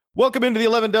Welcome into the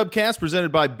 11 Dubcast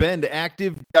presented by Bend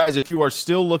Active. Guys, if you are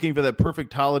still looking for that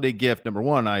perfect holiday gift, number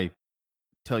one, I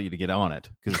tell you to get on it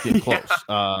because it's getting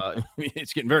close.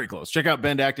 It's getting very close. Check out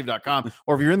bendactive.com,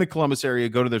 or if you're in the Columbus area,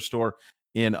 go to their store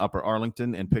in Upper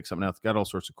Arlington and pick something out. They've got all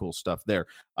sorts of cool stuff there.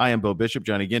 I am Beau Bishop,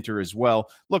 Johnny Ginter as well.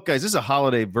 Look, guys, this is a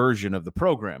holiday version of the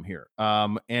program here,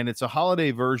 and it's a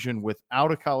holiday version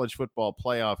without a college football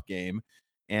playoff game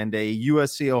and a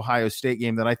USC-Ohio State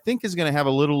game that I think is going to have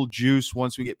a little juice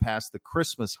once we get past the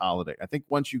Christmas holiday. I think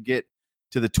once you get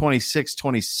to the 26th,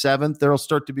 27th, there'll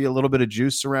start to be a little bit of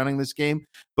juice surrounding this game.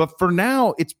 But for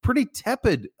now, it's pretty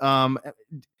tepid. I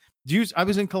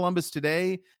was in Columbus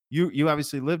today. You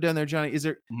obviously live down there, Johnny.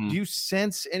 Do you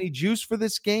sense any juice for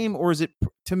this game, or is it,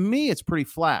 to me, it's pretty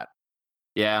flat?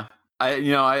 Yeah,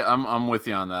 I'm with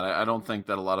you on that. I don't think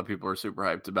that a lot of people are super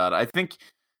hyped about it. I think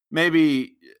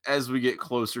maybe as we get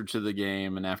closer to the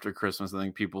game and after Christmas, I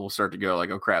think people will start to go like,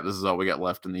 oh crap, this is all we got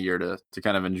left in the year to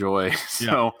kind of enjoy.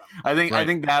 So I think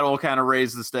that will kind of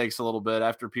raise the stakes a little bit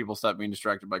after people stop being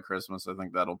distracted by Christmas. I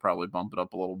think that'll probably bump it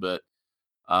up a little bit.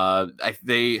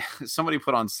 Somebody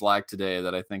put on Slack today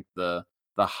that I think the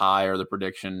high or the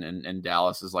prediction in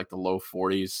Dallas is like the low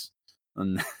 40s,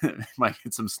 and might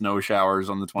get some snow showers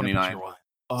on the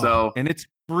 29th. And it's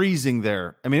freezing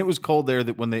there. I mean, it was cold there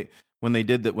that when it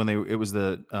was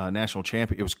the national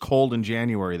champion, it was cold in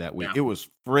January that week. It was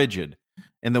frigid,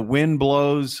 and the wind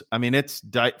blows. I mean, it's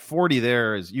 40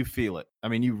 there, as you feel it. I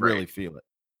mean, you really feel it.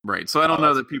 Right. So I don't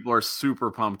know that people are super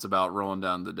pumped about rolling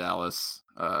down to Dallas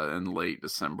in late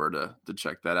December to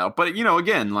check that out. But,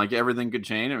 again, like everything could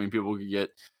change. I mean, people could get,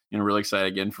 really excited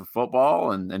again for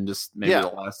football and just maybe the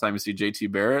last time you see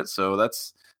JT Barrett. So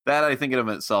that I think in of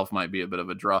itself might be a bit of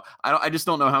a draw. I just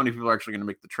don't know how many people are actually going to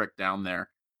make the trek down there.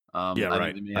 I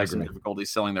think they may have some difficulty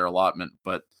selling their allotment.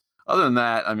 But other than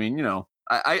that, I mean,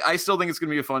 I still think it's going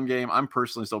to be a fun game. I'm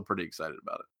personally still pretty excited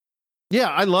about it. Yeah,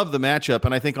 I love the matchup,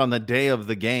 and I think on the day of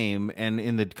the game and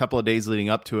in the couple of days leading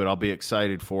up to it, I'll be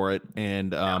excited for it.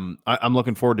 And I'm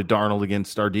looking forward to Darnold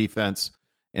against our defense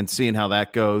and seeing how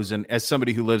that goes. And as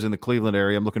somebody who lives in the Cleveland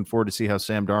area, I'm looking forward to see how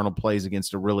Sam Darnold plays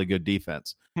against a really good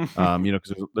defense.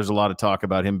 Because there's a lot of talk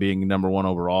about him being number one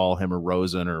overall, him or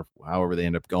Rosen or however they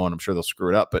end up going. I'm sure they'll screw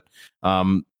it up, but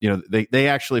they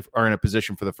actually are in a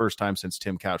position for the first time since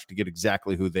Tim Couch to get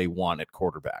exactly who they want at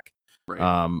quarterback.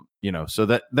 Right.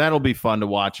 So that'll be fun to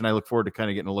watch, and I look forward to kind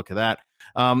of getting a look at that.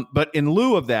 But in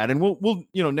lieu of that, and we'll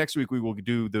next week we will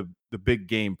do the big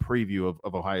game preview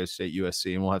of Ohio State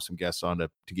USC, and we'll have some guests on to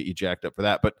get you jacked up for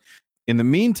that. But in the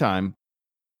meantime,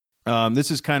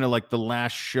 this is kind of like the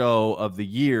last show of the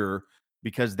year,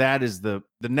 because that is the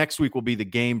next week will be the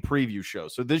game preview show.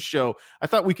 So this show, I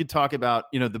thought we could talk about,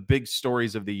 the big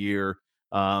stories of the year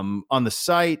on the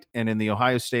site and in the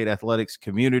Ohio State athletics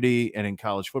community and in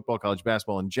college football, college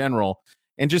basketball in general,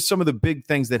 and just some of the big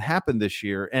things that happened this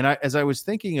year. And as I was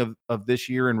thinking of this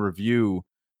year in review,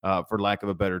 for lack of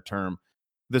a better term,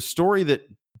 the story that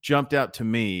jumped out to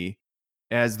me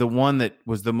as the one that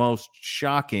was the most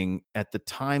shocking at the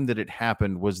time that it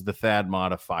happened was the Thad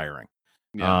Matta firing.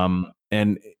 Yeah.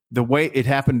 And the way it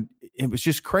happened, it was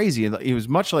just crazy. It was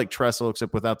much like Tressel,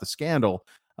 except without the scandal.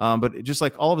 But it just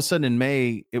like all of a sudden in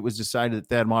May, it was decided that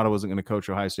Thad Matta wasn't going to coach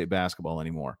Ohio State basketball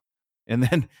anymore. And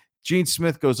then Gene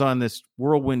Smith goes on this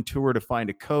whirlwind tour to find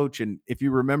a coach. And if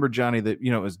you remember, Johnny, that,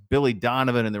 it was Billy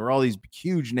Donovan, and there were all these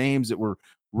huge names that were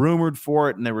rumored for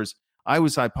it. And I was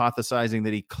hypothesizing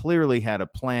that he clearly had a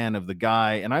plan of the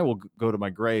guy. And I will go to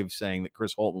my grave saying that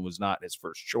Chris Holtmann was not his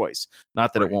first choice.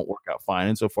 Not that it won't work out fine.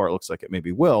 And so far it looks like it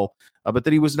maybe will, but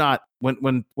that he was not.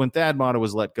 When Thad Matta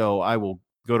was let go, I will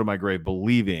go to my grave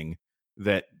believing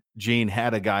that Gene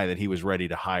had a guy that he was ready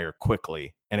to hire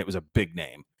quickly, and it was a big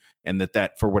name, and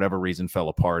that for whatever reason fell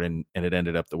apart, and it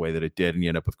ended up the way that it did, and you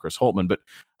end up with Chris Holtmann. But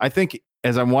I think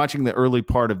as I'm watching the early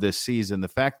part of this season, the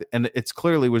fact that, and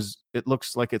it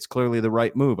looks like it's clearly the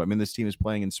right move. I mean, this team is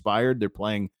playing inspired. They're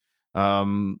playing,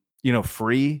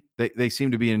 free. They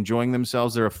seem to be enjoying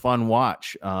themselves. They're a fun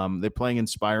watch. They're playing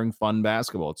inspiring, fun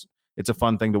basketball. It's a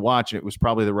fun thing to watch, and it was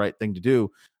probably the right thing to do.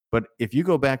 But if you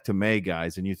go back to May,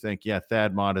 guys, and you think,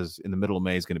 Thad Matta's in the middle of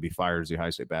May is going to be fired as the Ohio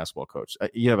State basketball coach,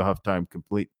 you have a tough time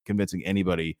convincing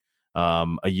anybody a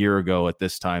year ago at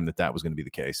this time that was going to be the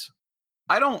case.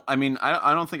 I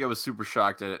don't think I was super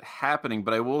shocked at it happening,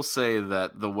 but I will say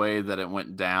that the way that it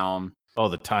went down. Oh,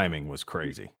 the timing was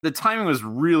crazy. The timing was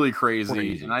really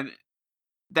crazy. And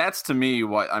that's to me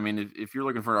what, I mean, if you're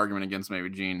looking for an argument against maybe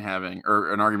Gene having,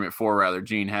 or an argument for rather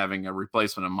Gene having a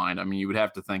replacement in mind, I mean, you would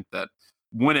have to think that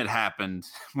when it happened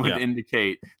would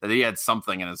indicate that he had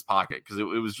something in his pocket, because it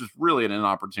was just really an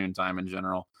inopportune time in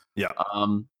general. Yeah.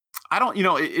 I don't,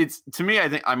 it's to me,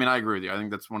 I mean, I agree with you. I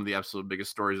think that's one of the absolute biggest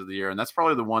stories of the year. And that's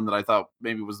probably the one that I thought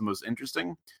maybe was the most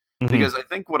interesting Mhm. because I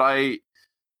think I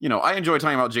enjoy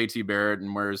talking about JT Barrett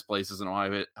and where his place is in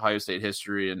Ohio State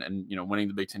history and, winning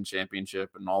the Big Ten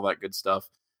championship and all that good stuff.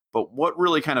 But what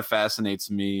really kind of fascinates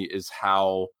me is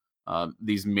how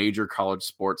these major college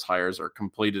sports hires are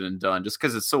completed and done just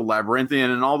because it's so labyrinthian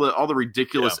and all the Yeah.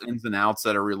 ridiculous ins and outs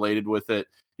that are related with it.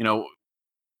 You know,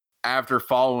 after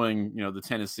following, the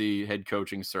Tennessee head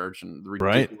coaching search and the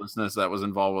Right. ridiculousness that was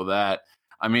involved with that,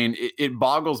 I mean, it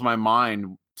boggles my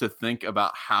mind to think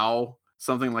about how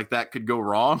something like that could go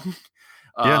wrong.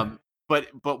 Yeah. um, but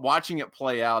watching it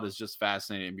play out is just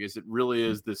fascinating because it really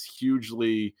is this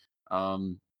hugely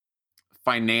um,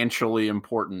 financially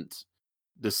important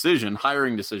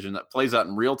hiring decision that plays out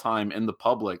in real time in the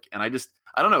public. And I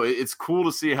don't know, it's cool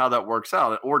to see how that works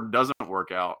out or doesn't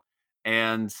work out.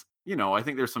 And, I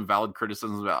think there's some valid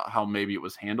criticisms about how maybe it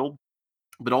was handled,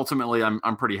 but ultimately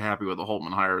I'm pretty happy with the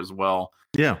Holtman hire as well.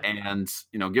 Yeah. And,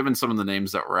 given some of the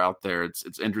names that were out there,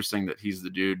 it's interesting that he's the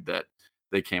dude that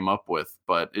they came up with,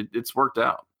 but it's worked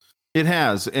out. It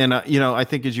has. And, I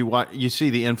think as you watch, you see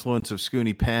the influence of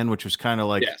Scooney Penn, which was kind of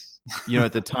like, Yes.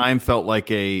 at the time felt like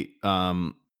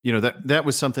that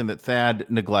was something that Thad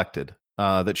neglected,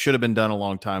 that should have been done a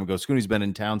long time ago. Scooney's been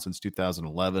in town since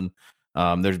 2011.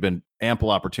 There's been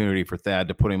ample opportunity for Thad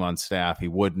to put him on staff. He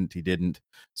wouldn't, he didn't.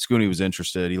 Scooney was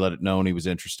interested. He let it known he was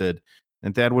interested,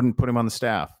 and Thad wouldn't put him on the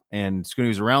staff. And Scooney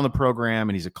was around the program,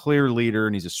 and he's a clear leader,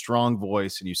 and he's a strong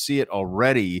voice, and you see it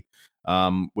already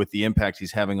with the impact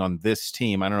he's having on this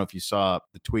team. I don't know if you saw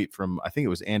the tweet from, I think it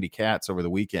was Andy Katz over the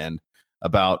weekend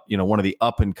about, one of the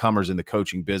up and comers in the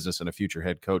coaching business and a future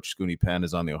head coach. Scooney Penn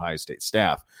is on the Ohio State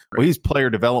staff. Well, he's player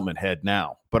development head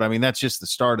now, but I mean, that's just the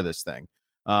start of this thing.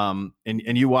 And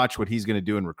you watch what he's going to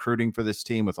do in recruiting for this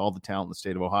team with all the talent in the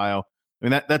state of Ohio. I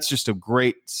mean, that's just a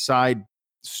great side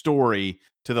story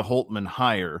to the Holtman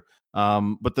hire.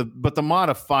 But the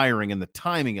Mata firing and the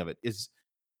timing of it is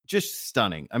just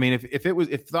stunning. I mean,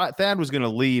 if Thad was going to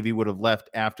leave, he would have left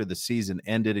after the season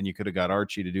ended, and you could have got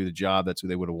Archie to do the job. That's who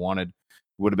they would have wanted.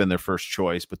 It would have been their first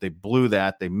choice, but they blew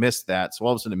that. They missed that. So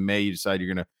all of a sudden in May, you decide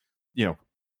you're going to,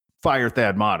 fire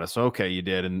Thad Matta. So okay, you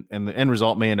did, and the end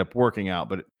result may end up working out.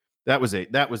 But that was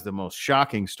the most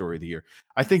shocking story of the year.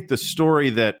 I think the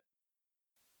story that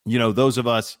those of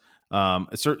us,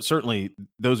 certainly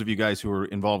those of you guys who are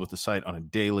involved with the site on a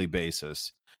daily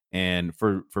basis. And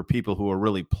for people who are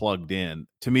really plugged in,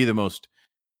 to me, the most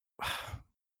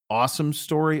awesome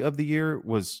story of the year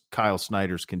was Kyle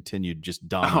Snyder's continued just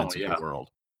dominance of the world.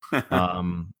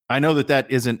 I know that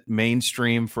isn't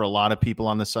mainstream for a lot of people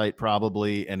on the site,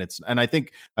 probably, and I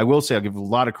think I will say I'll give a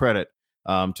lot of credit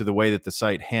to the way that the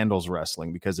site handles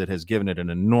wrestling because it has given it an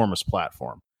enormous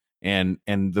platform, and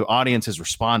the audience has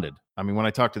responded. I mean, when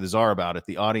I talked to the Czar about it,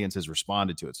 the audience has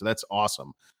responded to it, so that's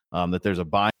awesome. That there's a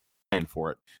buy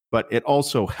for it, but it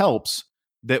also helps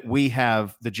that we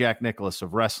have the Jack Nicklaus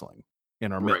of wrestling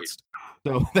in our midst.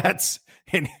 So that's,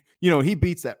 and he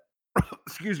beats that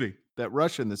excuse me, that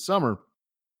Russian this summer,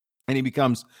 and he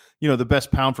becomes the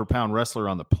best pound for pound wrestler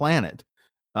on the planet.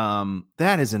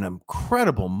 That is an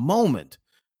incredible moment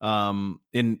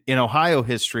in Ohio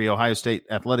history, Ohio State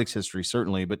athletics history,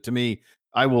 certainly, but to me,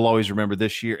 I will always remember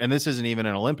this year, and this isn't even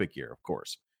an Olympic year, of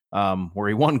course, where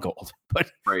he won gold,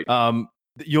 but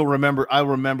I'll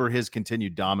remember his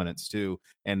continued dominance too,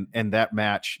 and that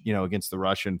match, against the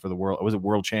Russian for the world, it was a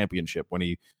world championship when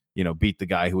he, beat the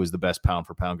guy who was the best pound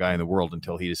for pound guy in the world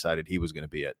until he decided he was going to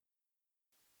be it.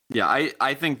 Yeah,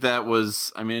 I think that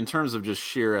was, I mean, in terms of just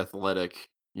sheer athletic,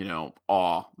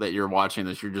 awe that you're watching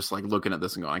this, you're just like looking at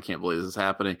this and going, I can't believe this is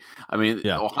happening. I mean,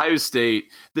 Ohio State,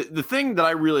 the thing that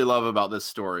I really love about this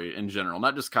story in general,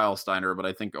 not just Kyle Steiner, but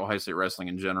I think Ohio State wrestling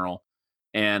in general.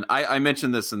 And I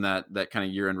mentioned this in that kind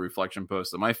of year-end reflection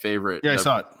post that my favorite I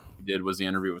saw it. Did was the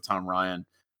interview with Tom Ryan.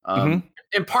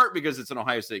 In part because it's an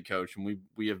Ohio State coach, and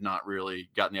we have not really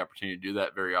gotten the opportunity to do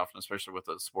that very often, especially with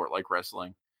a sport like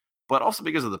wrestling, but also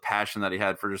because of the passion that he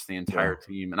had for just the entire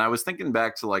team. And I was thinking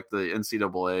back to like the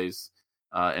NCAAs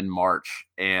in March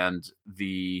and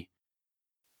the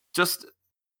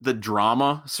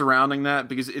drama surrounding that,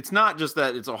 because it's not just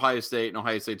that it's Ohio State and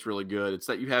Ohio State's really good. It's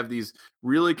that you have these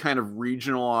really kind of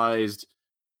regionalized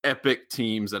epic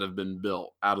teams that have been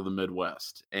built out of the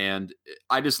Midwest. And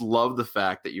I just love the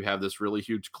fact that you have this really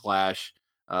huge clash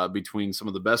between some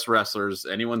of the best wrestlers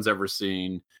anyone's ever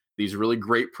seen, these really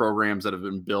great programs that have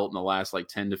been built in the last like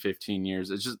 10 to 15 years.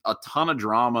 It's just a ton of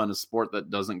drama in a sport that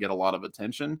doesn't get a lot of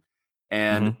attention.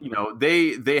 And,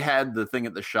 they had the thing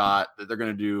at the shot that they're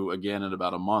going to do again in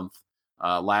about a month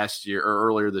last year, or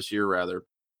earlier this year, rather.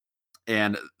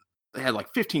 And they had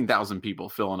like 15,000 people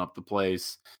filling up the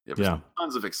place. There was Yeah.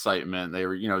 tons of excitement. They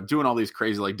were, doing all these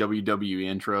crazy like WWE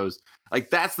intros. Like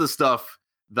that's the stuff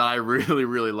that I really,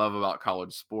 really love about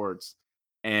college sports.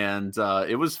 And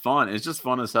it was fun. It's just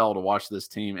fun as hell to watch this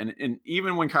team. And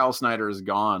even when Kyle Snyder is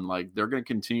gone, like they're going to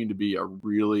continue to be a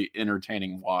really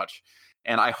entertaining watch.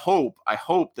 And I hope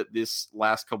that this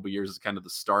last couple of years is kind of the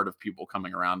start of people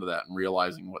coming around to that and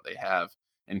realizing what they have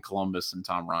in Columbus and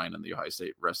Tom Ryan and the Ohio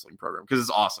State wrestling program, because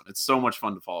it's awesome. It's so much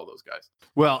fun to follow those guys.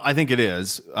 Well, I think it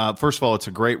is. First of all, it's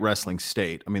a great wrestling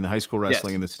state. I mean, the high school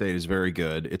wrestling in the state is very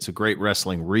good. It's a great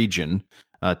wrestling region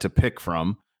to pick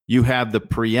from. You have the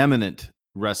preeminent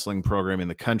wrestling program in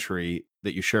the country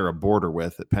that you share a border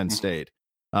with at Penn State.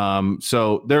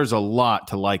 So there's a lot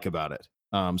to like about it.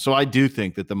 So I do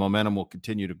think that the momentum will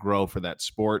continue to grow for that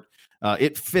sport.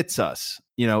 It fits us,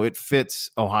 it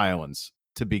fits Ohioans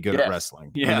to be good at wrestling.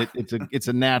 Yeah. And it's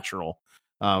a natural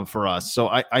for us. So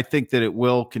I think that it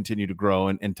will continue to grow,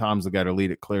 and Tom's the guy to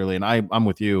lead it clearly. And I'm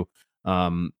with you.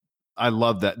 I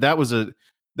love that.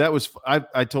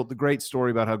 I told the great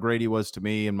story about how great he was to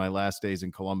me in my last days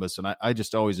in Columbus. And I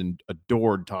just always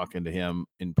adored talking to him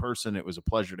in person. It was a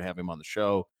pleasure to have him on the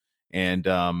show. And,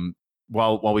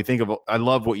 while we think of, I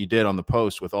love what you did on the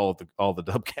post with all the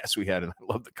dubcasts we had, and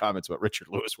I love the comments about Richard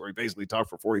Lewis where he basically talked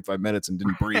for 45 minutes and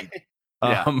didn't breathe.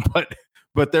 Yeah.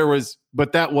 But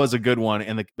that was a good one,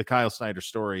 and the Kyle Snyder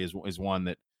story is one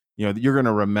that you're going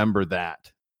to remember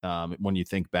that when you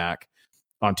think back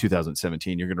on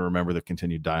 2017, you're going to remember the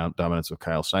continued dominance of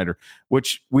Kyle Snyder,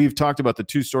 which we've talked about. The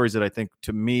two stories that I think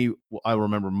to me I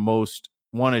remember most,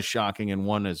 one is shocking and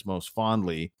one is most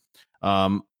fondly.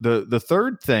 The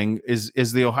third thing is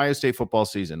the Ohio State football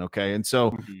season. Okay. And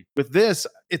so with this,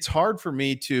 it's hard for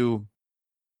me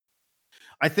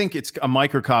I think it's a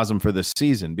microcosm for this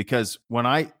season, because when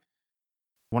I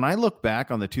look back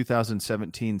on the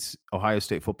 2017 Ohio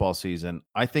State football season,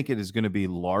 I think it is going to be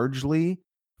largely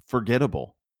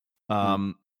forgettable,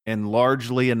 and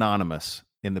largely anonymous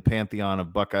in the pantheon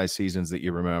of Buckeye seasons that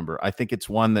you remember. I think it's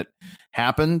one that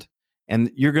happened, and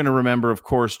you're going to remember, of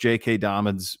course, J.K.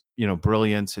 Dobbins'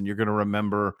 brilliance, and you're going to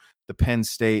remember the Penn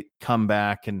State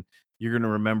comeback, and you're going to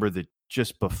remember the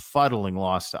just befuddling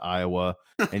loss to Iowa,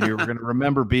 and you're going to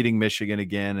remember beating Michigan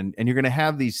again, and you're going to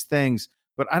have these things.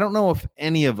 But I don't know if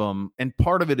any of them, and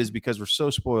part of it is because we're so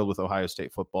spoiled with Ohio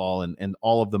State football and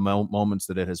all of the moments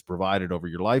that it has provided over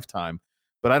your lifetime.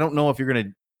 But I don't know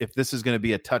if this is going to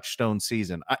be a touchstone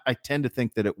season. I tend to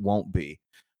think that it won't be.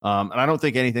 And I don't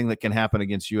think anything that can happen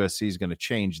against USC is going to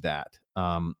change that.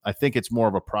 I think it's more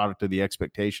of a product of the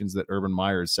expectations that Urban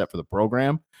Meyer has set for the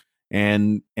program,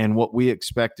 and what we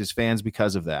expect as fans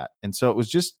because of that. And so it was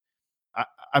just,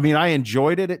 I mean, I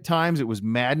enjoyed it at times. It was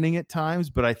maddening at times,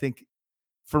 but I think,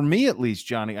 for me at least,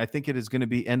 Johnny, I think it is going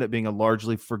to end up being a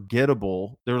largely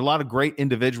forgettable. There are a lot of great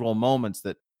individual moments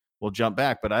that will jump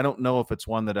back, but I don't know if it's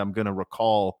one that I'm going to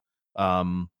recall,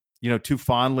 too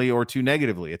fondly or too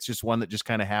negatively. It's just one that just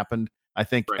kind of happened, I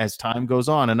think, as time goes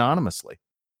on, anonymously.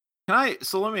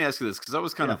 So let me ask you this, because I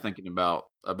was kind of thinking about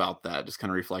that, just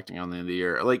kind of reflecting on the end of the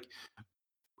year. Like,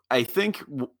 I think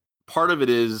part of it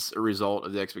is a result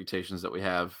of the expectations that we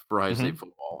have for Ohio State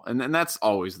football, and that's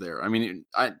always there. I mean,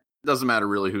 it doesn't matter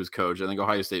really who's coach. I think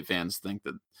Ohio State fans think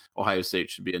that Ohio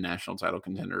State should be a national title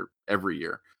contender every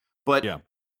year. But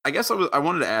I guess I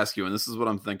wanted to ask you, and this is what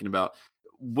I'm thinking about.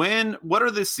 What are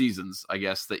the seasons, I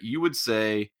guess, that you would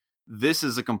say this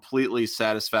is a completely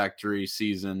satisfactory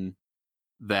season,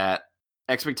 that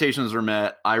expectations were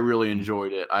met? I really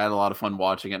enjoyed it. I had a lot of fun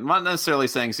watching it. I'm not necessarily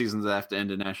saying seasons that have to end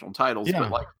in national titles,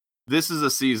 but like, this is a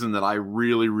season that I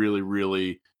really, really,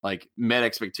 really like, met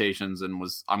expectations and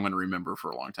I'm going to remember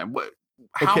for a long time.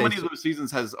 How many of those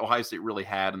seasons has Ohio State really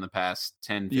had in the past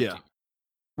 10, 15? Yeah.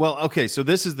 Well, okay. So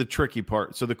this is the tricky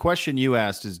part. So the question you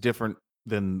asked is different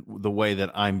than the way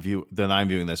that I'm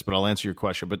viewing this, but I'll answer your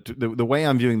question. But the way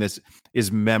I'm viewing this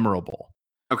is memorable.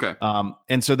 Okay.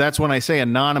 And so that's when I say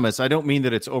anonymous, I don't mean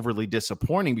that it's overly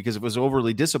disappointing, because if it was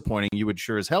overly disappointing, you would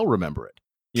sure as hell remember it.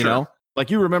 You know, like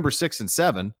you remember 6 and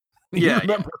 7. You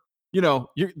remember,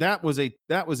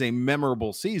 that was a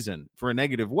memorable season for a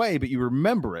negative way, but you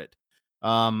remember it.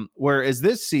 Whereas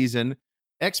this season,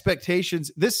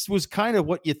 expectations, this was kind of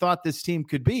what you thought this team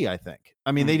could be, I think.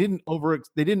 I mean,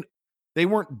 they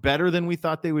weren't better than we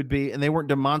thought they would be, and they weren't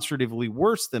demonstratively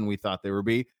worse than we thought they would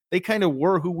be. They kind of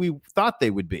were who we thought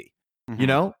they would be.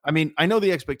 I mean, I know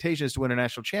the expectation is to win a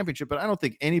national championship, but I don't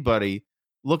think anybody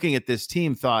looking at this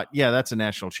team thought, yeah, that's a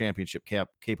national championship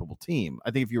capable team.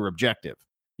 I think if you were objective,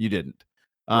 you didn't.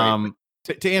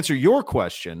 To answer your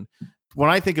question, when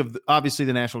I think of obviously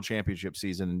the national championship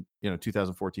season,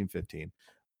 2014-15,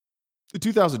 The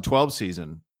 2012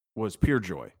 season was pure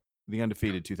joy. The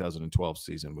undefeated 2012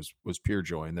 season was pure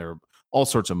joy, and there are all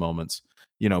sorts of moments,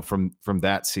 from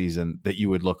that season that you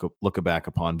would look back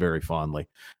upon very fondly.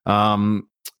 Probably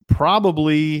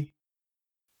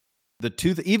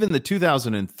even the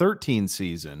 2013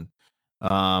 season,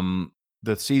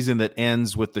 the season that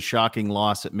ends with the shocking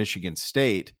loss at Michigan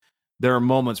State. There are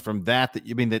moments from that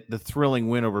the thrilling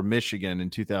win over Michigan in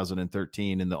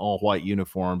 2013 in the all white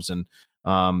uniforms, and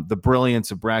the brilliance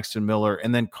of Braxton Miller,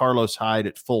 and then Carlos Hyde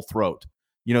at full throat.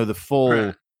 The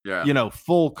full,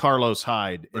 full Carlos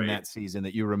Hyde in that season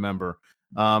that you remember.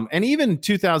 And even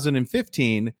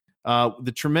 2015,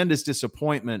 the tremendous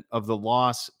disappointment of the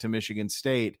loss to Michigan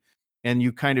State, and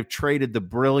you kind of traded the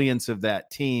brilliance of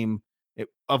that team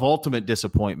of ultimate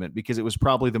disappointment, because it was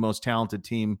probably the most talented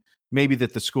team maybe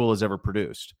that the school has ever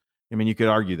produced. I mean, you could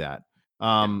argue that.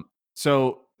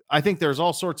 So I think there's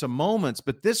all sorts of moments,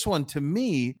 but this one to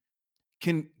me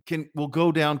will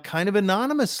go down kind of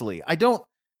anonymously. I don't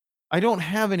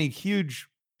have any huge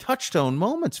touchstone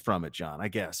moments from it, John, I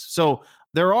guess. So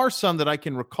there are some that I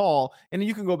can recall, and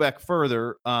you can go back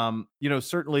further.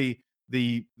 Certainly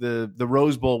the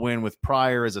Rose Bowl win with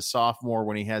Pryor as a sophomore,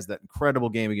 when he has that incredible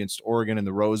game against Oregon in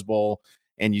the Rose Bowl.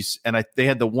 They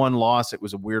had the one loss. It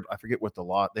was I forget what the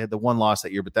loss. They had the one loss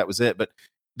that year, but that was it. But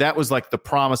that was like the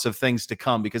promise of things to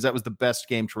come, because that was the best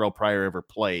game Terrell Pryor ever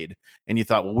played. And you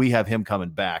thought, well, we have him coming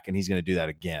back and he's going to do that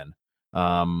again.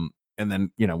 And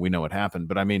then, we know what happened.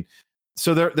 But I mean,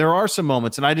 so there are some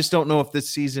moments, and I just don't know if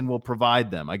this season will provide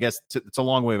them. I guess it's a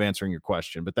long way of answering your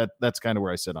question, but that's kind of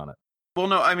where I sit on it. Well,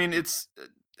 no, I mean,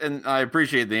 and I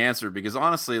appreciate the answer, because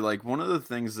honestly, like, one of the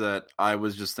things that I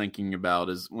was just thinking about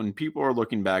is when people are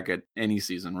looking back at any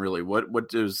season, really, what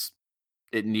does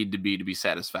it need to be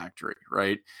satisfactory,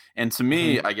 right? And to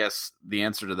me, I guess the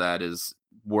answer to that is,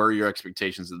 were your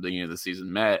expectations at the beginning of the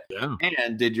season met? Yeah.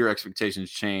 And did your expectations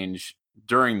change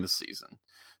during the season?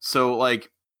 So,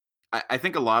 like, I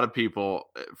think a lot of people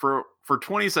for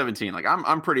 2017, like,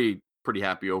 I'm pretty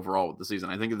happy overall with the season.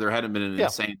 I think if there hadn't been an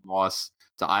insane loss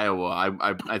to Iowa,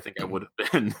 I think I would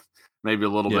have been maybe a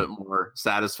little bit more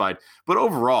satisfied. But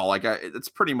overall, like, it's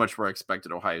pretty much where I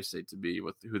expected Ohio State to be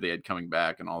with who they had coming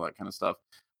back and all that kind of stuff.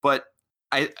 But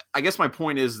I guess my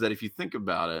point is that if you think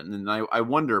about it, and I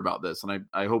wonder about this, and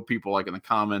I hope people, like, in the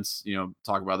comments,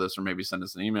 talk about this, or maybe send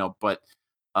us an email. But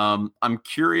I'm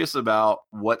curious about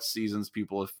what seasons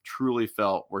people have truly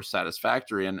felt were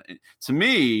satisfactory. And to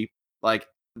me, like,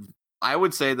 I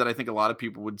would say that I think a lot of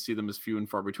people would see them as few and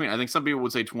far between. I think some people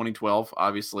would say 2012,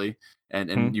 obviously,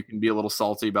 and you can be a little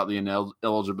salty about the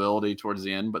ineligibility towards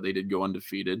the end, but they did go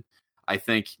undefeated. I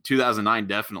think 2009,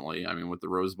 definitely. I mean, with the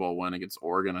Rose Bowl win against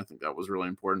Oregon, I think that was really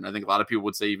important. I think a lot of people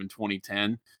would say even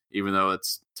 2010, even though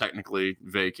it's technically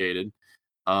vacated.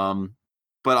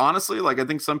 But honestly, like, I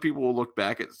think some people will look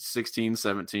back at 16,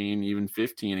 17, even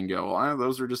 15 and go, oh,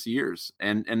 those are just years.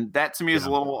 And that to me is a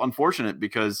little unfortunate,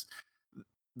 because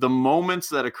the moments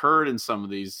that occurred in some of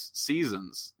these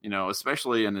seasons,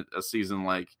 especially in a season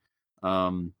like,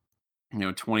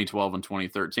 2012 and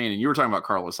 2013, and you were talking about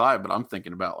Carlos Hyde, but I'm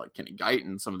thinking about, like, Kenny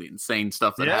Guyton, some of the insane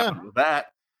stuff that happened with that,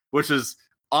 which is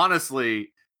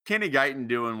honestly, Kenny Guyton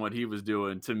doing what he was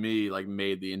doing, to me, like,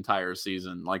 made the entire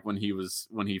season. Like, when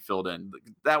he filled in,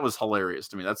 that was hilarious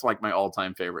to me. That's like my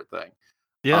all-time favorite thing.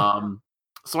 Yeah.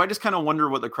 So I just kind of wonder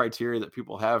what the criteria that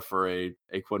people have for a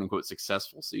quote unquote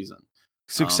successful season.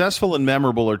 Successful and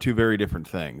memorable are two very different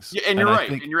things. Yeah, and you're right.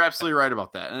 And you're absolutely right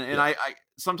about that. And I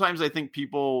sometimes I think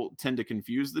people tend to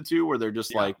confuse the two, where they're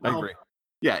just like, well, I agree.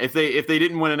 Yeah, if they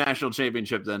didn't win a national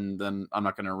championship, then I'm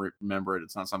not going to remember it.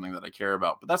 It's not something that I care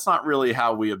about. But that's not really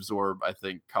how we absorb, I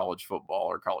think, college football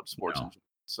or college sports. No.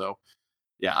 So,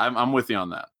 yeah, I'm with you on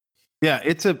that. Yeah,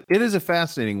 it is a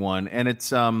fascinating one, and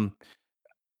it's I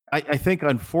think,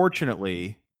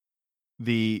 unfortunately,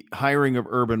 the hiring of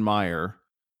Urban Meyer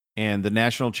and the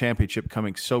national championship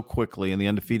coming so quickly, and the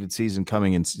undefeated season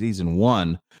coming in season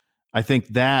one, I think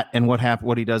that, and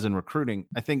what he does in recruiting,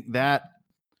 I think that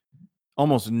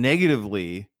almost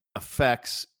negatively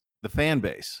affects the fan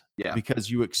base. Yeah.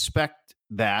 Because you expect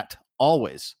that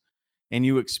always, and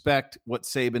you expect what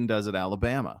Saban does at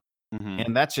Alabama. Mm-hmm.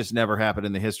 And that's just never happened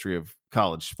in the history of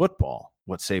college football,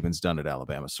 what Saban's done at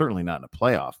Alabama. Certainly not in a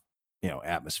playoff,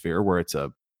 atmosphere where it's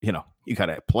you got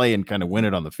to play and kind of win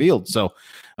it on the field. So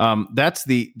that's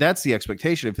the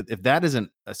expectation. If that isn't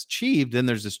achieved, then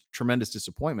there's this tremendous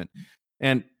disappointment.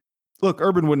 And look,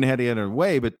 Urban wouldn't have had any other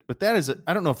way, but that is,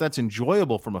 I don't know if that's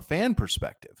enjoyable from a fan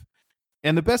perspective.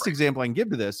 And the best example I can give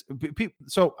to this,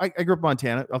 so I grew up in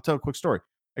Montana. I'll tell a quick story.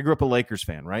 I grew up a Lakers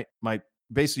fan, right?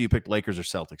 Basically, you picked Lakers or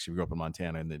Celtics. You grew up in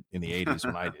Montana in the 80s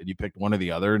when I did. You picked one or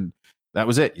the other, and That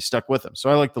was it. You stuck with them. So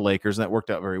I like the Lakers, and that worked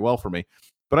out very well for me.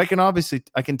 But I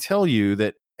can tell you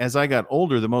that as I got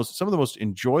older, some of the most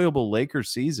enjoyable Lakers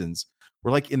seasons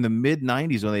were like in the mid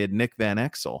 '90s when they had Nick Van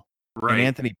Exel and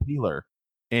Anthony Peeler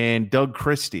and Doug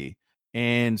Christie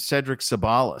and Cedric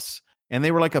Sabalas. And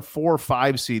they were like a 4 or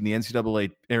 5 seed in the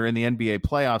NCAA or in the NBA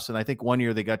playoffs. And I think one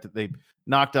year they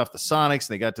knocked off the Sonics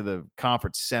and they got to the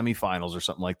conference semifinals or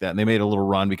something like that. And they made a little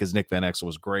run because Nick Van Exel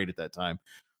was great at that time.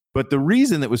 But the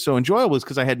reason that was so enjoyable is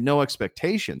because I had no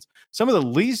expectations. Some of the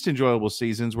least enjoyable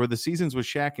seasons were the seasons with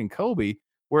Shaq and Kobe,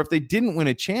 where if they didn't win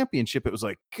a championship, it was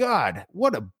like, God,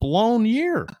 what a blown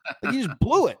year. Like, you just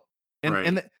blew it.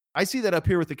 And I see that up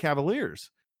here with the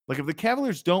Cavaliers. Like, if the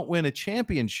Cavaliers don't win a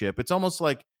championship, it's almost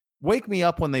like, wake me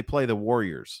up when they play the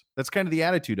Warriors. That's kind of the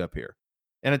attitude up here.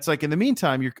 And it's like, in the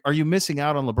meantime, are you missing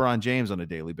out on LeBron James on a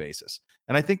daily basis?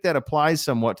 And I think that applies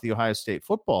somewhat to the Ohio State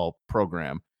football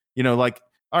program. Like,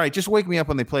 all right, just wake me up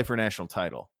when they play for a national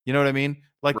title. You know what I mean?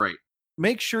 Like,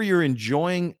 make sure you're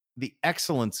enjoying the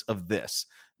excellence of this.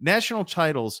 National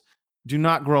titles do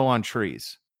not grow on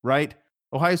trees, right?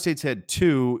 Ohio State's had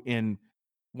 2 in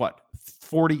what,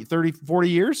 40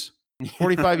 years?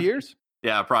 45 years?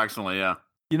 Yeah, approximately, yeah.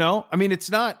 I mean,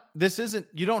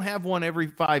 you don't have one every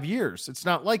 5 years. It's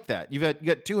not like that. You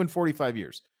got 2 in 45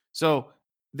 years. So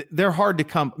they're hard to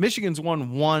come. Michigan's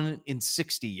won 1 in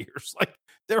 60 years. Like,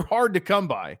 they're hard to come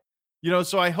by,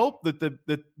 so I hope that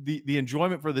the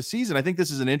enjoyment for the season, I think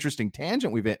this is an interesting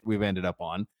tangent we've ended up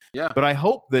on. Yeah. But I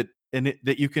hope that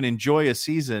you can enjoy a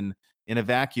season in a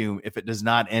vacuum if it does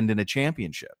not end in a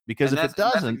championship, because if it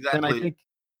doesn't, then I think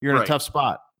you're in a tough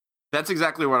spot. That's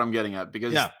exactly what I'm getting at,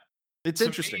 because it's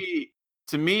interesting.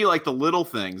 To me, like, the little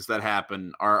things that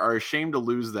happen are ashamed to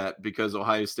lose that because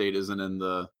Ohio State isn't in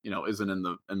the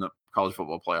college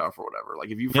football playoff or whatever.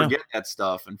 Like, if you forget that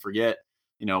stuff and forget,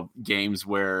 games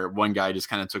where one guy just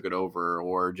kind of took it over,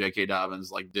 or J.K.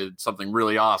 Dobbins like did something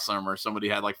really awesome, or somebody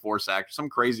had like 4 sacks, some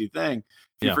crazy thing.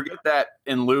 If you forget that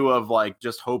in lieu of like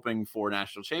just hoping for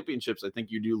national championships, I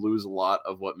think you do lose a lot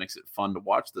of what makes it fun to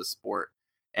watch this sport.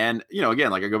 And,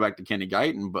 again, like, I go back to Kenny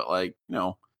Guyton, but like,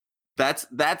 that's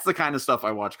the kind of stuff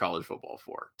I watch college football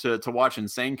for, to watch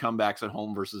insane comebacks at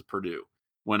home versus Purdue,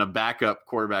 when a backup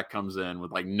quarterback comes in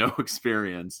with like no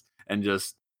experience and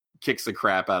just kicks the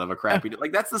crap out of a crappy,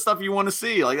 like, that's the stuff you want to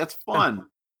see. Like, that's fun.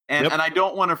 And I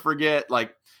don't want to forget,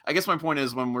 like, I guess my point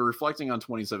is, when we're reflecting on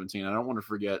 2017, I don't want to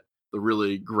forget the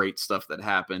really great stuff that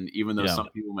happened, even though some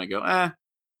people may go,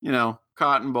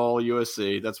 Cotton Bowl,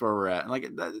 USC, that's where we're at. And like,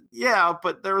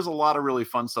 but there was a lot of really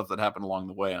fun stuff that happened along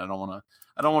the way, and I don't want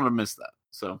to miss that.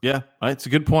 So it's a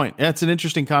good point. Yeah, it's an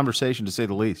interesting conversation, to say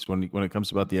the least, when it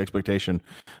comes about the expectation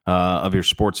of your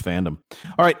sports fandom.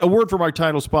 All right, a word from our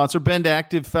title sponsor, Bend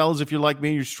Active. Fellas, if you're like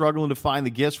me, you're struggling to find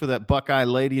the gifts for that Buckeye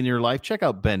lady in your life, check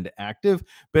out Bend Active.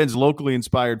 Bend's locally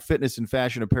inspired fitness and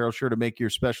fashion apparel, sure to make your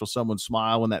special someone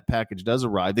smile when that package does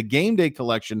arrive. The Game Day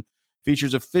collection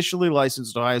features officially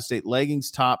licensed Ohio State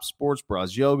leggings, tops, sports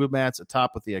bras, yoga mats,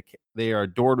 atop with they are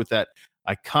adored with that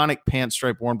iconic pant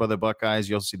stripe worn by the Buckeyes.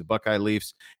 You also see the Buckeye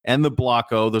Leafs and the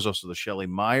Blocko. There's also the Shelley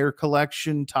Meyer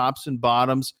collection, tops and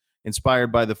bottoms,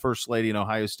 inspired by the First Lady in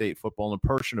Ohio State football. And a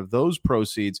portion of those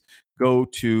proceeds go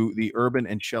to the Urban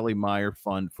and Shelley Meyer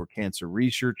Fund for Cancer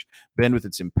Research. Bend, with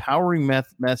its empowering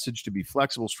message to be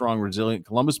flexible, strong, resilient,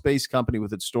 Columbus-based company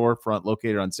with its storefront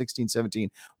located on 1617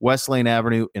 West Lane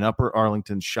Avenue in Upper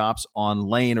Arlington. Shops on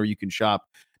Lane, or you can shop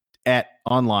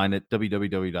online at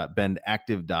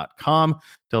www.bendactive.com.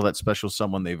 Tell that special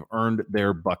someone they've earned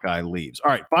their Buckeye leaves. All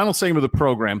right, final segment of the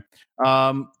program.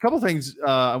 Couple things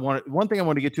one thing I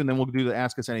want to get to, and then we'll do the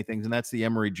Ask Us Anythings, and that's the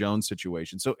Emory Jones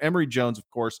situation. So Emory Jones, of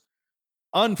course,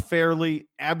 unfairly,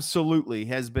 absolutely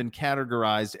has been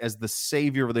categorized as the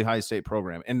savior of the Ohio State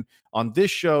program. And on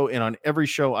this show and on every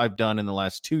show I've done in the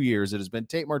last 2 years, it has been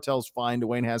Tate Martell's fine,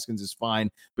 Dwayne Haskins is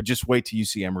fine, but just wait till you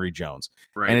see Emory Jones.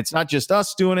 Right. And it's not just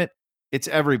us doing it, it's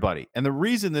everybody. And the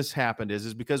reason this happened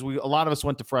is because a lot of us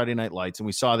went to Friday Night Lights and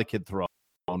we saw the kid throw,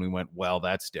 and we went, well,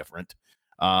 that's different.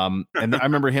 And I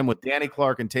remember him with Danny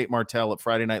Clark and Tate Martell at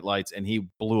Friday Night Lights, and he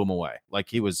blew him away.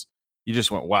 Like, you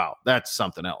just went, wow, that's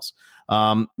something else.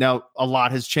 Now, a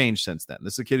lot has changed since then.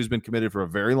 This is a kid who's been committed for a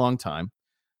very long time.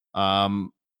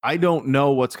 I don't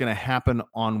know what's going to happen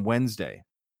on Wednesday.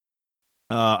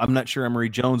 I'm not sure Emory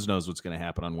Jones knows what's going to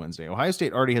happen on Wednesday. Ohio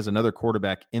State already has another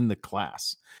quarterback in the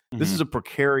class. Mm-hmm. This is a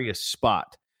precarious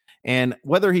spot. And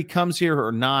whether he comes here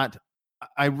or not,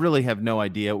 I really have no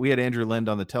idea. We had Andrew Lind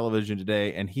on the television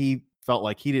today, and he felt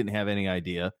like he didn't have any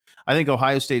idea. I think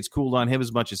Ohio State's cooled on him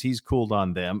as much as he's cooled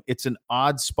on them. It's an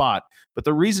odd spot. But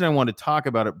the reason I want to talk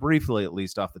about it briefly, at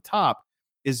least off the top,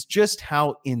 is just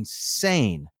how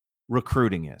insane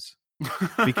recruiting is.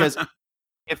 Because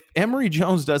if Emory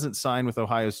Jones doesn't sign with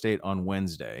Ohio State on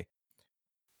Wednesday,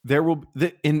 there will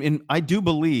I do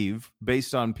believe,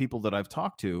 based on people that I've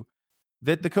talked to,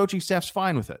 that the coaching staff's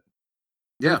fine with it.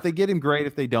 Yeah. If they get him, great.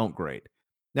 If they don't, great.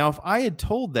 Now, if I had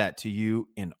told that to you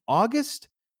in August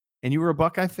and you were a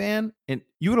Buckeye fan, and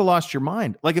you would have lost your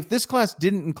mind. Like, if this class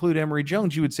didn't include Emory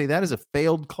Jones, you would say that is a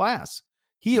failed class.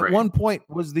 He at one point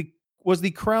was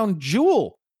the crown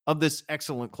jewel of this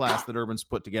excellent class that Urban's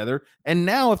put together. And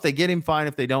now if they get him, fine.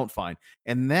 If they don't, fine.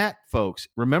 And that, folks,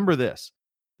 remember this.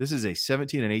 This is a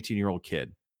 17 and 18-year-old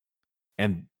kid.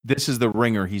 And this is the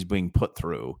ringer he's being put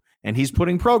through. And he's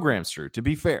putting programs through, to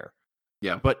be fair.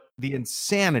 Yeah. But the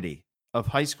insanity of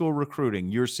high school recruiting,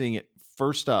 you're seeing it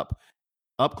first up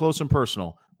close and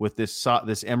personal with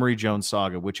this Emory Jones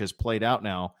saga, which has played out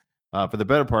now for the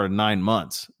better part of 9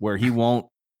 months, where he won't,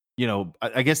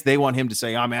 I guess they want him to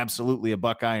say, I'm absolutely a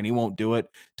Buckeye, and he won't do it.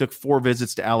 Took 4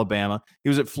 visits to Alabama. He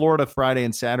was at Florida Friday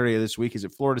and Saturday of this week. He's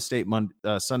at Florida State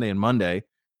Sunday and Monday.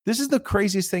 This is the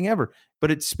craziest thing ever, but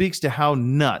it speaks to how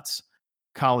nuts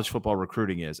college football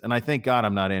recruiting is. And I thank God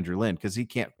I'm not Andrew Lynn, because he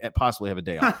can't possibly have a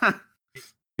day off,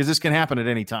 because this can happen at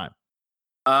any time.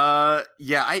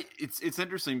 It's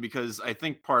interesting, because I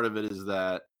think part of it is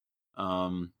that,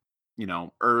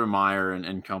 Urban Meyer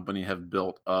and company have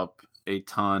built up a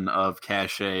ton of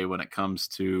cachet when it comes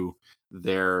to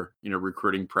their,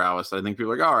 recruiting prowess. I think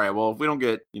people are like, all right, well, if we don't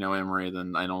get, Emory,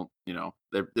 then I don't,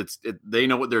 they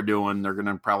know what they're doing. They're going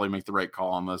to probably make the right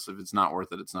call on this. If it's not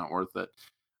worth it, it's not worth it.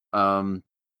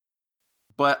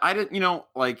 But I didn't,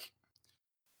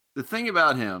 the thing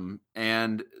about him,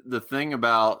 and the thing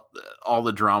about all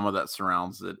the drama that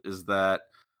surrounds it, is that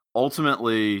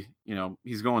ultimately,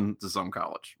 he's going to some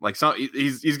college. Like, so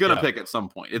he's going to pick at some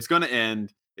point. It's going to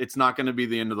end. It's not going to be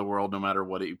the end of the world, no matter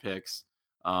what he picks.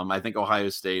 I think Ohio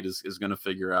State is going to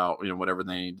figure out, whatever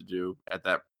they need to do at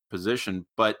that position.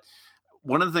 But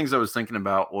one of the things I was thinking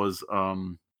about was, I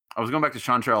was going back to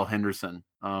Chantrell Henderson,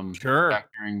 back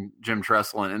during Jim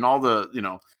Tressel, and all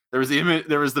the, there was the image,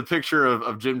 there was the picture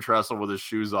of Jim Tressel with his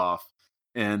shoes off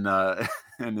and at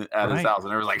his house,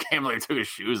 and I was like, I can't believe he took his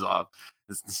shoes off.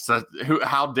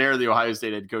 How dare the Ohio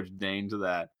State head coach deign to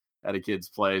that at a kid's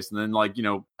place? And then,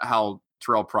 how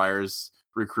Terrell Pryor's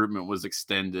recruitment was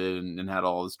extended and had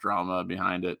all this drama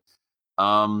behind it.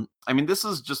 This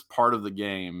is just part of the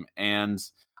game, and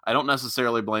I don't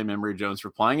necessarily blame Emory Jones for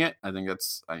playing it. I think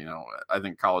that's, I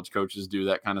think college coaches do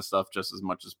that kind of stuff just as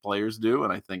much as players do.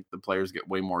 And I think the players get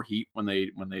way more heat when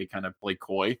they kind of play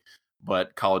coy,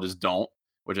 but colleges don't,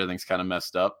 which I think is kind of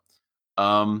messed up.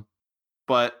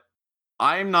 But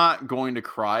I'm not going to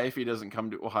cry if he doesn't come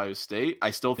to Ohio State.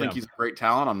 I still think he's a great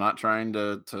talent. I'm not trying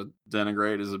to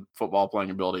denigrate his football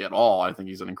playing ability at all. I think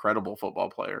he's an incredible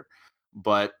football player,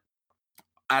 but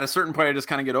at a certain point, I just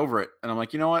kind of get over it. And I'm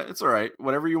like, you know what? It's all right.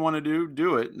 Whatever you want to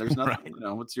do it. There's nothing,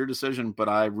 it's your decision. But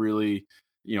I really,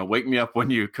 wake me up when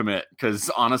you commit. Because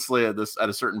honestly, at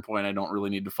a certain point, I don't really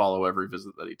need to follow every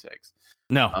visit that he takes.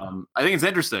 No. I think it's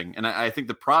interesting. And I think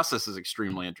the process is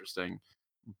extremely interesting.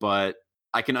 But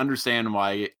I can understand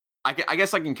why. I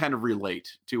guess I can kind of relate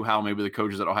to how maybe the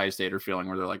coaches at Ohio State are feeling,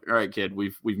 where they're like, all right, kid,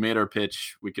 we've made our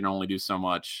pitch. We can only do so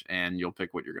much, and you'll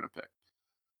pick what you're going to pick.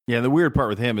 Yeah, the weird part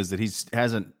with him is that he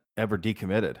hasn't ever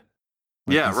decommitted.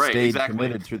 Stayed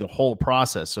committed through the whole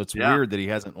process. So it's weird that he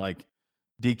hasn't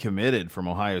decommitted from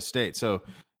Ohio State. So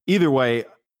either way,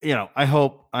 I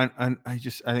hope I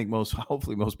think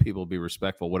hopefully most people will be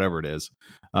respectful, whatever it is,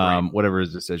 whatever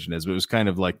his decision is. But it was kind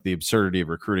of like the absurdity of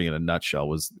recruiting in a nutshell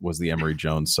was the Emory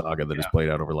Jones saga that has played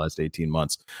out over the last 18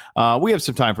 months. We have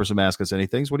some time for some Ask Us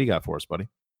Anythings. What do you got for us, buddy?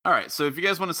 All right, so if you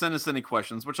guys want to send us any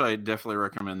questions, which I definitely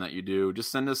recommend that you do,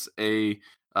 just send us a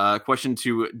question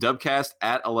to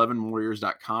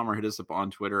dubcast@11warriors.com or hit us up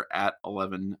on Twitter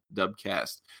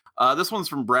 @11dubcast. This one's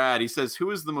from Brad. He says,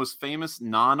 who is the most famous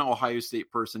non-Ohio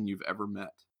State person you've ever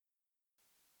met?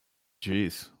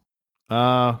 Jeez.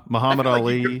 Muhammad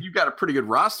Ali. You've got a pretty good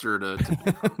roster to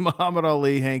Muhammad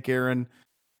Ali, Hank Aaron,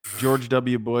 George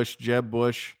W. Bush, Jeb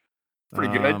Bush.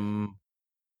 Pretty good.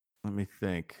 Let me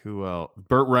think. Who else?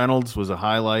 Burt Reynolds was a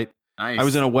highlight. Nice. I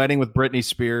was in a wedding with Britney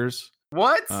Spears.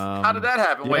 What? How did that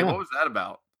happen? Wait, what was that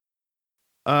about?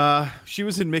 She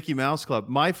was in Mickey Mouse Club.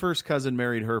 My first cousin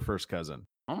married her first cousin.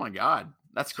 Oh my God,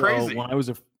 that's crazy. When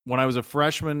I was a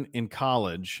freshman in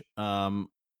college,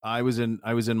 I was in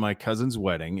my cousin's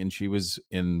wedding, and she was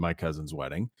in my cousin's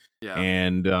wedding. Yeah.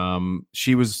 And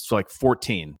she was like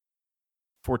 14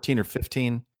 or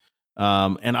 15.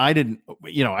 And I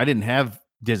didn't have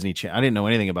Disney Channel. I didn't know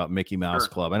anything about Mickey Mouse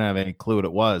Club. I didn't have any clue what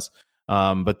it was.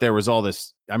 But there was all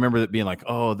this. I remember it being like,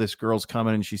 oh, this girl's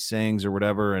coming and she sings or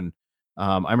whatever. And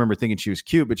I remember thinking she was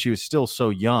cute, but she was still so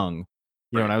young,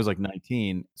 and I was like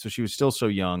 19. So she was still so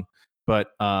young.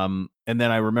 But and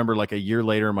then I remember like a year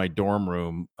later in my dorm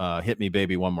room, Hit Me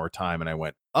Baby One More Time. And I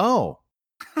went, oh,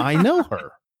 I know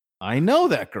her. I know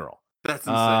that girl. That's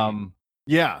insane.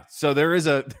 Yeah. So there is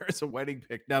a wedding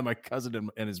pic. Now my cousin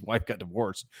and his wife got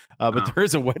divorced. But there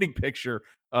is a wedding picture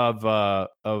of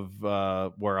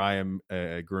where I am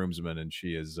a groomsman and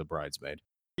she is a bridesmaid.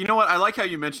 You know what? I like how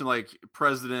you mentioned like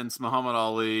presidents, Muhammad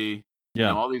Ali,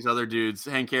 all these other dudes,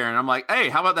 Hank Aaron. I'm like, hey,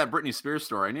 how about that Britney Spears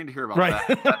story? I need to hear about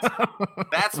that.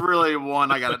 That's really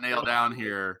one I got to nail down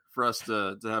here for us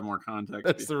to have more context.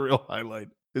 That's the real highlight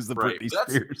is the Britney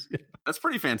Spears. That's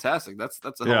pretty fantastic. That's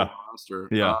a whole roster.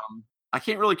 Yeah. I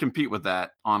can't really compete with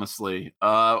that, honestly.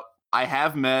 I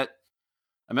met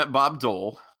Bob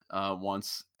Dole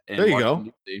once in there you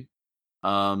Washington, go.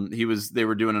 DC. They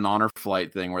were doing an honor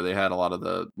flight thing where they had a lot of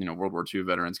the World War II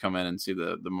veterans come in and see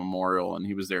the memorial, and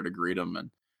he was there to greet them. And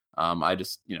I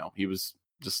just he was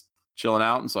just chilling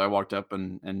out, and so I walked up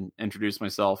and introduced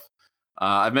myself.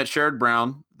 I've met Sherrod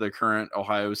Brown, the current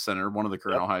Ohio senator, one of the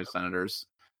current Ohio senators.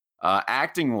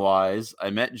 Acting wise,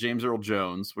 I met James Earl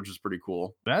Jones, which is pretty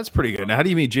cool. That's pretty good. Now, how do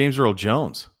you meet James Earl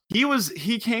Jones?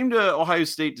 He came to Ohio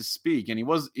State to speak, and he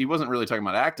wasn't really talking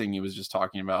about acting. He was just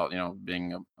talking about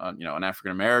being an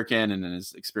African American and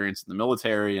his experience in the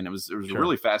military. And it was a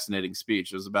really fascinating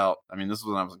speech. It was about, this is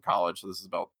when I was in college, so this is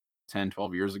about 10,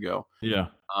 12 years ago. Yeah.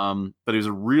 But he was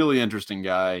a really interesting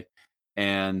guy,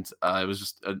 and it was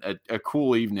just a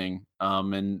cool evening.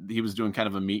 And he was doing kind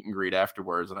of a meet and greet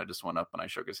afterwards, and I just went up and I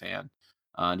shook his hand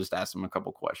and just asked him a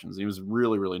couple questions. He was a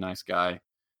really, really nice guy.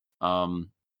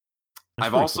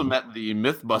 I've also met the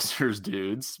Mythbusters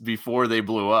dudes before they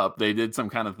blew up. They did some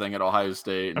kind of thing at Ohio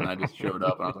State, and I just showed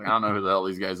up, and I was like, I don't know who the hell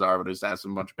these guys are, but I just asked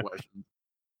them a bunch of questions.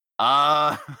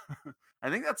 I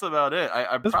think that's about it.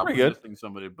 I'm probably missing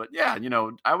somebody, but yeah,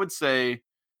 I would say,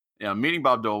 meeting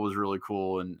Bob Dole was really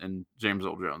cool, and James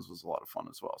Earl Jones was a lot of fun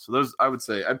as well. So those, I would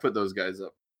say, I'd put those guys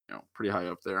up, pretty high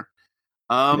up there.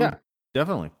 Yeah,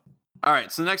 definitely. All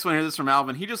right, so the next one here, this is from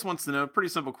Alvin. He just wants to know, pretty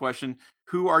simple question: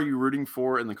 who are you rooting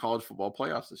for in the college football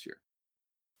playoffs this year?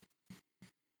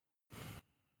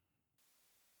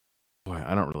 Boy,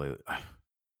 I don't really.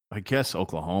 I guess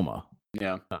Oklahoma.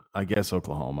 Yeah, I guess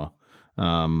Oklahoma.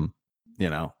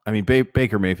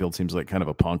 Baker Mayfield seems like kind of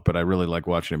a punk, but I really like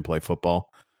watching him play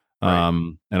football. Right.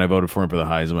 And I voted for him for the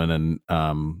Heisman,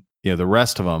 and the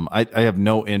rest of them, I have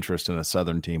no interest in a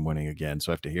Southern team winning again,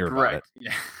 so I have to hear about it.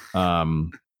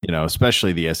 Yeah.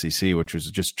 Especially the SEC, which was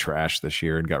just trash this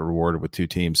year and got rewarded with 2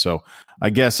 teams. So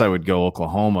I guess I would go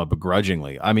Oklahoma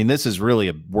begrudgingly. This is really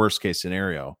a worst case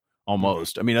scenario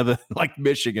almost. Other than like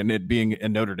Michigan it being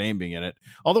and Notre Dame being in it.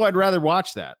 Although I'd rather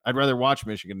watch that. I'd rather watch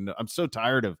Michigan. I'm so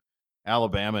tired of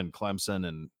Alabama and Clemson,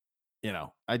 and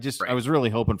I was really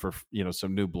hoping for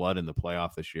some new blood in the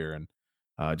playoff this year,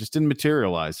 and just didn't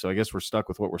materialize. So I guess we're stuck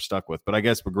with what we're stuck with. But I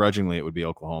guess begrudgingly it would be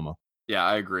Oklahoma. Yeah,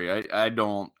 I agree. I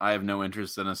have no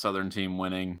interest in a Southern team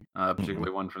winning,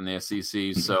 particularly one from the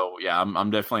SEC. So yeah,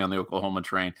 I'm definitely on the Oklahoma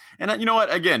train. And you know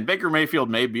what? Again, Baker Mayfield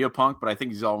may be a punk, but I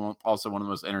think he's also one of the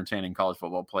most entertaining college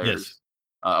football players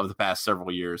of the past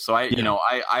several years. So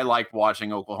I like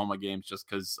watching Oklahoma games just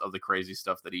because of the crazy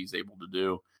stuff that he's able to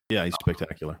do. Yeah, he's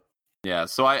spectacular. Yeah,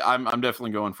 so I'm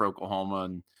definitely going for Oklahoma,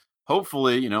 and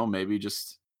hopefully, maybe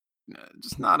just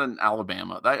not in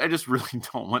Alabama. I just really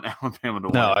don't want Alabama to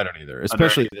win. No, I don't either.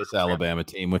 Especially this Alabama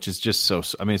team, which is just so.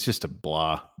 It's just a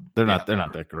blah. They're not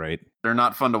that great. They're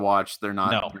not fun to watch. They're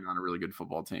not a really good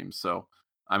football team. So,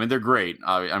 they're great.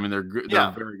 They're good.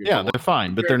 Yeah, they're very good. Yeah, they're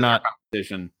fine, but they're not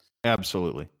competition.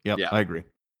 Absolutely. Yep. Yeah, I agree.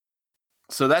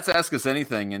 So that's Ask Us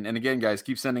Anything, and again, guys,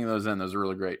 keep sending those in. Those are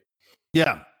really great.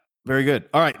 Yeah. Very good.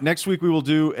 All right. Next week, we will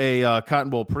do a Cotton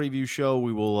Bowl preview show.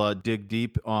 We will dig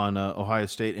deep on Ohio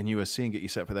State and USC and get you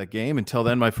set for that game. Until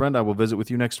then, my friend, I will visit with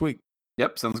you next week.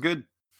 Yep. Sounds good.